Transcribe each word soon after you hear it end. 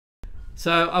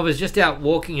So I was just out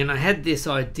walking and I had this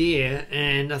idea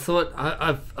and I thought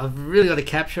I've really got to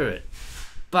capture it.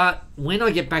 But when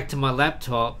I get back to my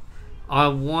laptop, I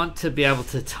want to be able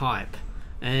to type,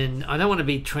 and I don't want to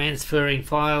be transferring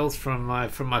files from my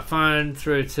phone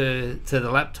through to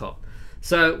the laptop.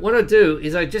 So what I do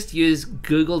is I just use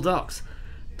Google Docs.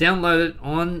 Download it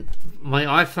on my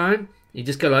iPhone. You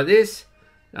just go like this,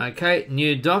 okay,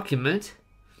 new document,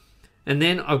 and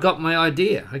then I've got my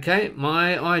idea, okay,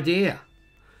 my idea.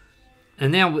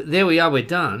 And now there we are, we're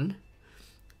done.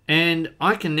 And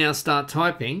I can now start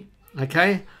typing,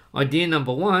 okay, idea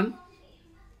number one.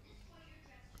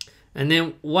 And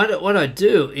then what I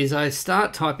do is I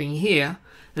start typing here,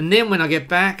 and then when I get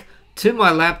back to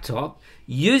my laptop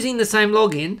using the same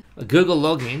login, a Google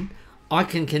login, I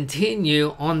can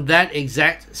continue on that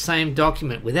exact same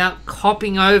document without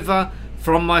copying over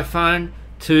from my phone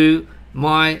to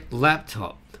my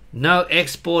laptop. No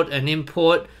export and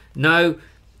import, no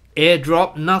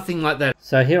AirDrop, nothing like that.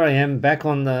 So here I am back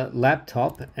on the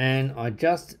laptop, and I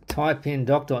just type in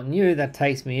doc.new. That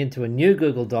takes me into a new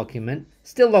Google document,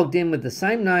 still logged in with the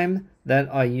same name that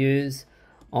I use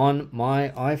on my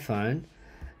iPhone.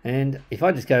 And if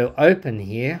I just go open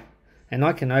here, and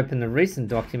I can open the recent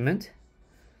document,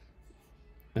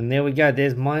 and there we go,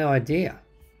 there's my idea.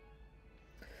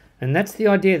 And that's the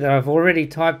idea that I've already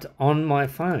typed on my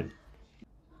phone.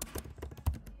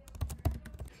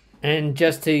 And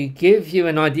just to give you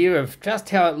an idea of just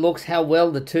how it looks, how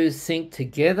well the two sync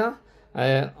together,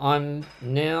 I'm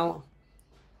now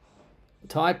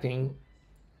typing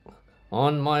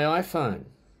on my iPhone.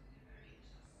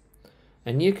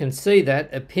 And you can see that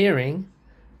appearing,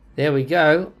 there we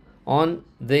go, on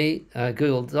the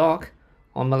Google Doc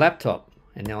on my laptop.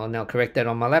 And now I'll now correct that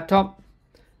on my laptop,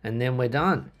 and then we're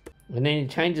done. And any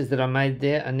changes that I made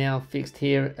there are now fixed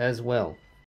here as well.